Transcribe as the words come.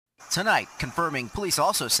Tonight, confirming police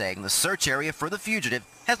also saying the search area for the fugitive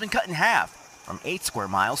has been cut in half, from 8 square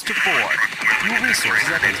miles to 4. Few resources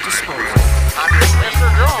at his disposal.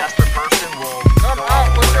 Just the person will come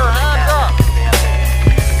out with your hands up.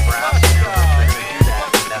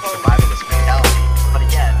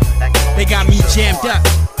 They got me jammed up.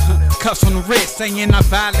 Cuffs on the wrist, saying I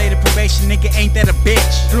violated probation, nigga, ain't that a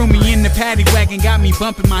bitch? Threw me in the paddy wagon, got me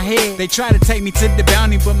bumping my head. They try to take me to the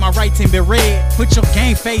bounty, but my rights ain't been read. Put your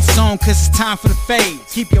game face on, cause it's time for the fade.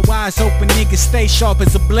 Keep your eyes open, nigga, stay sharp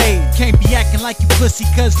as a blade. Can't be acting like you pussy,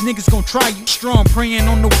 cause niggas gon' try you. Strong preying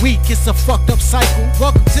on the weak, it's a fucked up cycle.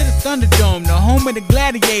 Welcome to the Thunderdome, the home of the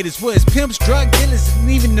gladiators, where it's pimps, drug dealers, and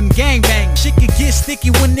even them gangbangs. Shit can get sticky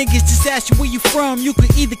when niggas just ask you where you from. You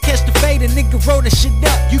could either catch the fade or nigga roll that shit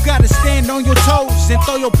up. You gotta stand on your toes and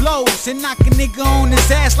throw your blows and knock a nigga on his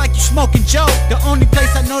ass like you smoking Joe. The only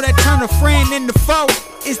place I know that turn a friend into foe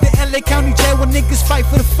is the LA County Jail where niggas fight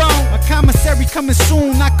for the phone. My commissary coming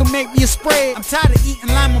soon, I can make me a spread. I'm tired of eating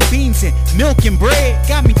lima beans and milk and bread.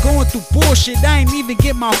 Got me going through bullshit, I ain't even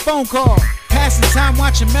get my phone call. Passing time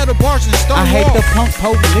watching metal bars and stone. I hate the punk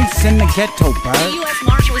police in the Ghetto Birds. The U.S.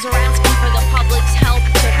 Marshals are asking for the public's help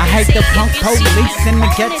to I hate the punk police in the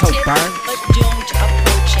Ghetto Birds. But don't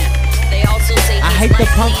approach him. They also say I hate the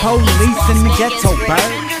punk police in the Ghetto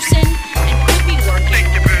Birds.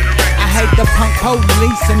 I hate the punk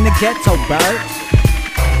police in the Ghetto Birds.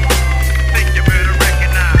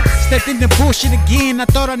 Stepped in the bullshit again, I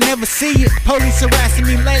thought I'd never see it. Police harassing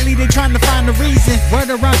me lately, they trying to find a reason. Word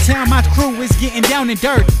around town, my crew is getting down and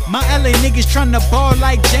dirty. My LA niggas trying to ball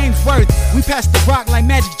like James Worth. We pass the rock like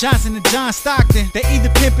Magic Johnson and John Stockton. They either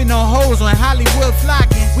pimping or hoes on Hollywood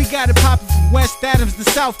flocking. We got it poppin' from West Adams to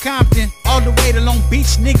South Compton. All the way to Long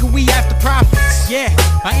Beach, nigga, we after profits. Yeah,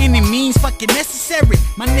 by any means fucking necessary.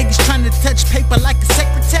 My niggas trying to touch paper like a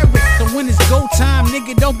secretary. So when it's go time,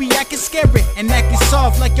 nigga, don't be acting scary. And acting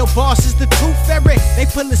soft like your boss is the tooth fairy. They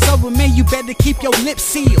pull us over, man, you better keep your lips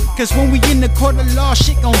sealed. Cause when we in the court of law,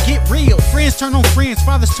 shit gon' get real. Friends turn on friends,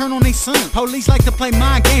 fathers turn on their son. Police like to play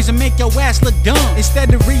mind games and make your ass look dumb.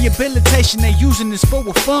 Instead of rehabilitation, they using this for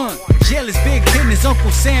fun. Jail is big business,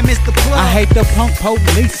 Uncle Sam is the plug. I hate the punk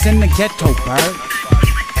police in the Ghetto Birds.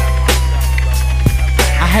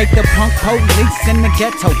 I hate the punk police in the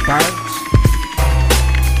Ghetto Birds.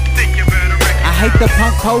 I hate the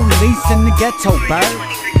punk police in the Ghetto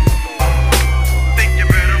Birds.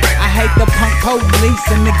 I hate the punk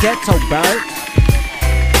police in the Ghetto Birds.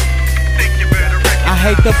 I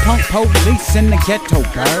hate the punk police in the Ghetto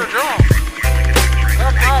Birds.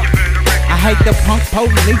 I hate the punk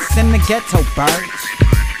police in the Ghetto Birds.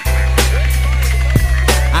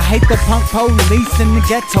 I hate the punk police in the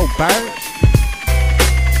Ghetto Birds.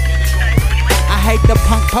 I hate the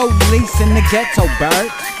punk police in the Ghetto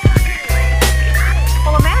Birds.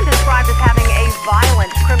 Well, a man described as having a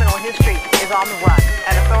violent criminal history is on the run,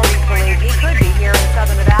 and authorities believe he could be here in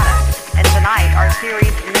southern Nevada. And tonight, our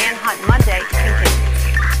series Manhunt Monday continues.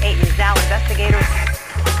 8 News Now investigators.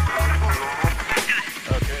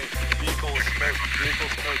 Okay, vehicle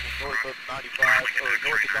smoking north of 95, or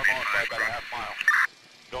north of Belmont by about a half mile.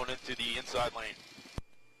 Going into the inside lane.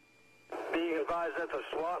 Being advised that's a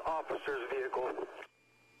SWAT officer's vehicle.